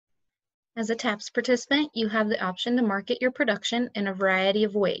As a TAPS participant, you have the option to market your production in a variety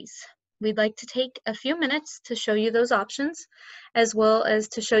of ways. We'd like to take a few minutes to show you those options, as well as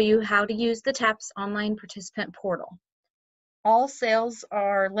to show you how to use the TAPS online participant portal. All sales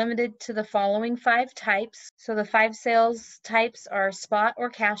are limited to the following 5 types. So the 5 sales types are spot or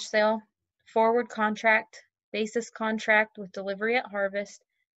cash sale, forward contract, basis contract with delivery at harvest,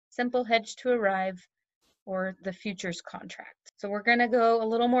 simple hedge to arrive, or the futures contract. So we're going to go a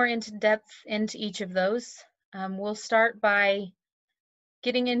little more into depth into each of those. We'll start by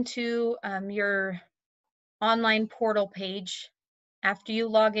getting into your online portal page. After you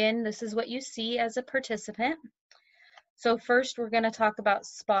log in, this is what you see as a participant. So first we're going to talk about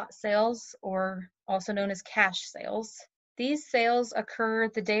spot sales, or also known as cash sales. These sales occur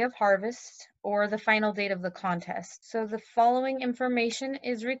the day of harvest or the final date of the contest. So the following information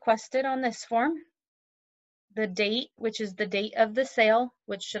is requested on this form: the date, which is the date of the sale,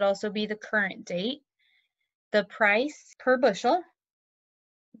 which should also be the current date, the price per bushel,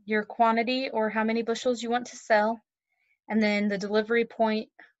 your quantity or how many bushels you want to sell, and then the delivery point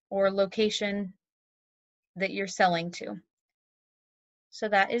or location that you're selling to. So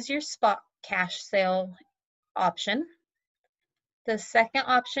that is your spot cash sale option. The second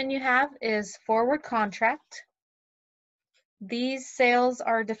option you have is forward contract. These sales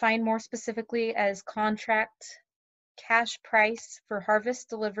are defined more specifically as contract cash price for harvest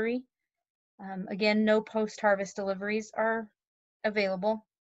delivery. Again, no post-harvest deliveries are available,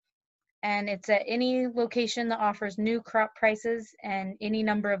 and it's at any location that offers new crop prices, and any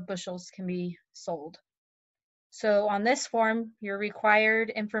number of bushels can be sold. So on this form, your required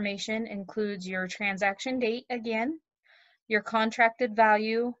information includes your transaction date again, your contracted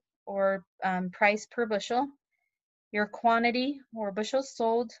value or price per bushel, your quantity or bushels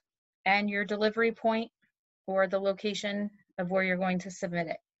sold, and your delivery point or the location of where you're going to submit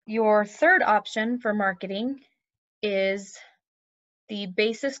it. Your third option for marketing is the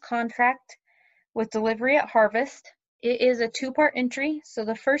basis contract with delivery at harvest. It is a 2-part entry. So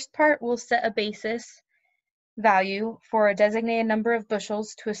the first part will set a basis value for a designated number of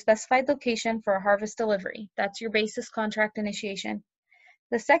bushels to a specified location for a harvest delivery. That's your basis contract initiation.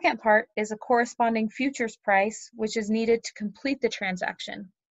 The second part is a corresponding futures price, which is needed to complete the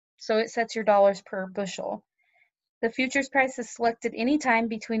transaction. So it sets your dollars per bushel. The futures price is selected anytime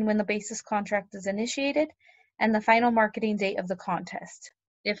between when the basis contract is initiated and the final marketing date of the contest.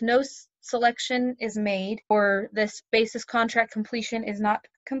 If no selection is made or this basis contract completion is not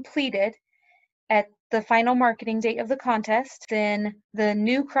completed at the final marketing date of the contest, then the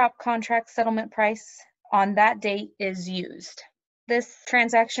new crop contract settlement price on that date is used. This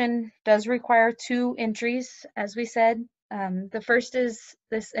transaction does require 2 entries, as we said. The first is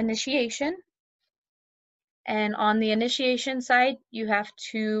this initiation. And on the initiation side, you have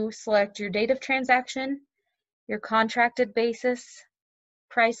to select your date of transaction, your contracted basis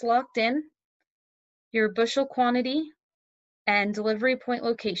price locked in, your bushel quantity, and delivery point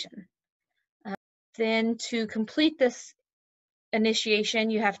location. Then to complete this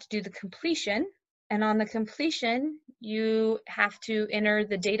initiation, you have to do the completion. And on the completion, you have to enter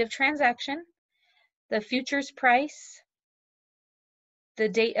the date of transaction, the futures price, the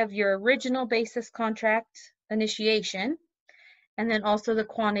date of your original basis contract initiation, and then also the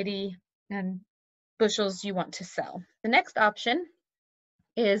quantity and bushels you want to sell. The next option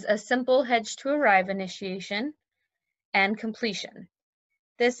is a simple hedge to arrive initiation and completion.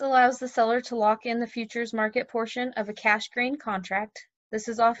 This allows the seller to lock in the futures market portion of a cash grain contract. This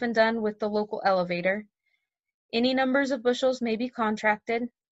is often done with the local elevator. Any numbers of bushels may be contracted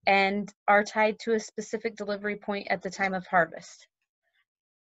and are tied to a specific delivery point at the time of harvest.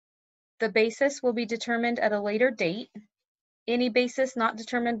 The basis will be determined at a later date. Any basis not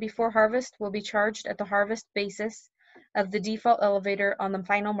determined before harvest will be charged at the harvest basis of the default elevator on the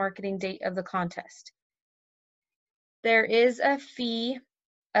final marketing date of the contest. There is a fee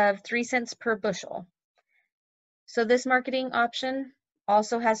of 3 cents per bushel. So this marketing option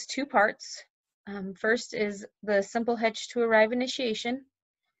also has 2 parts. First is the simple hedge to arrive initiation,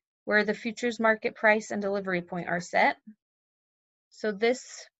 where the futures market price and delivery point are set. So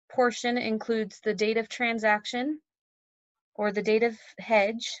this portion includes the date of transaction or the date of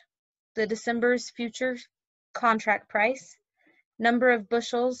hedge, the December's futures contract price, number of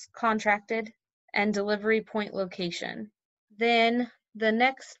bushels contracted, and delivery point location. Then the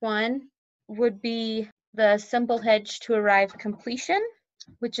next one would be the simple hedge to arrive completion,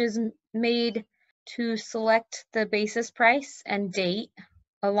 which is made to select the basis price and date,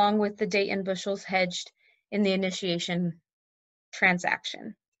 along with the date and bushels hedged in the initiation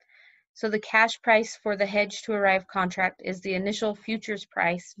transaction. So the cash price for the hedge to arrive contract is the initial futures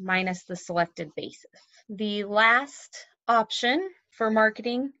price minus the selected basis. The last option for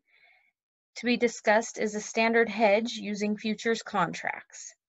marketing to be discussed is a standard hedge using futures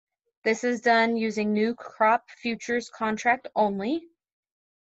contracts. This is done using new crop futures contract only.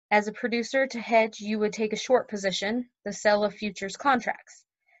 As a producer, to hedge, you would take a short position, the sell of futures contracts.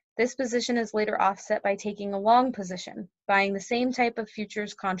 This position is later offset by taking a long position, buying the same type of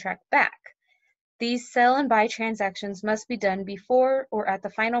futures contract back. These sell and buy transactions must be done before or at the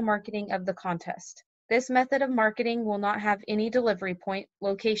final marketing of the contest. This method of marketing will not have any delivery point,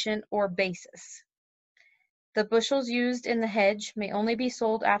 location, or basis. The bushels used in the hedge may only be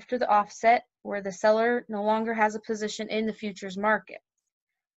sold after the offset, where the seller no longer has a position in the futures market.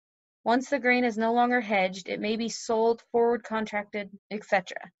 Once the grain is no longer hedged, it may be sold, forward contracted,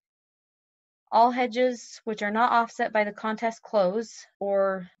 etc. All hedges which are not offset by the contest close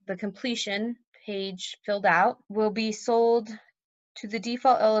or the completion page filled out will be sold to the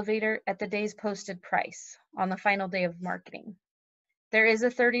default elevator at the day's posted price on the final day of marketing. There is a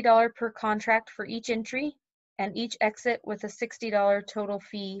 $30 per contract for each entry and each exit with a $60 total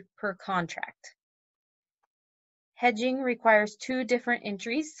fee per contract. Hedging requires two different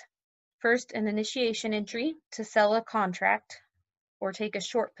entries. First, an initiation entry to sell a contract or take a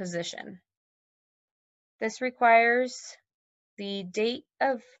short position. This requires the date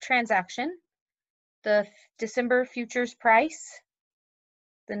of transaction, the December futures price,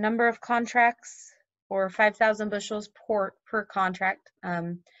 the number of contracts, or 5,000 bushels per contract,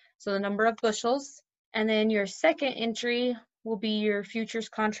 so the number of bushels. And then your second entry will be your futures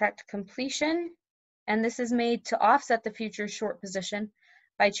contract completion, and this is made to offset the futures short position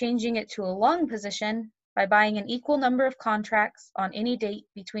by changing it to a long position by buying an equal number of contracts on any date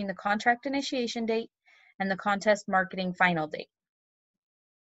between the contract initiation date and the contest marketing final date.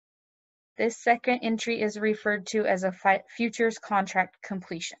 This second entry is referred to as a futures contract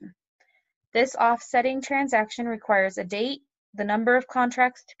completion. This offsetting transaction requires a date, the number of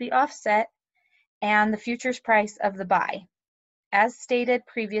contracts to be offset, and the futures price of the buy. As stated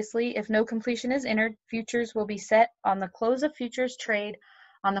previously, if no completion is entered, futures will be set on the close of futures trade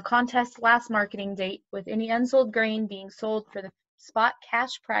on the contest last marketing date, with any unsold grain being sold for the spot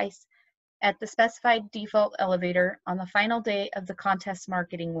cash price at the specified default elevator on the final day of the contest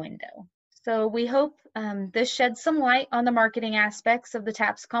marketing window. So we hope this sheds some light on the marketing aspects of the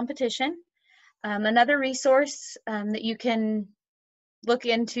TAPS competition. Another resource that you can look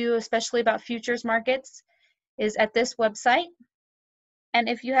into, especially about futures markets, is at this website. And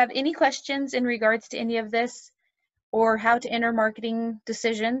if you have any questions in regards to any of this or how to enter marketing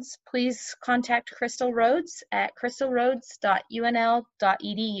decisions, please contact Crystal Rhodes at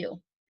crystalrhodes.unl.edu.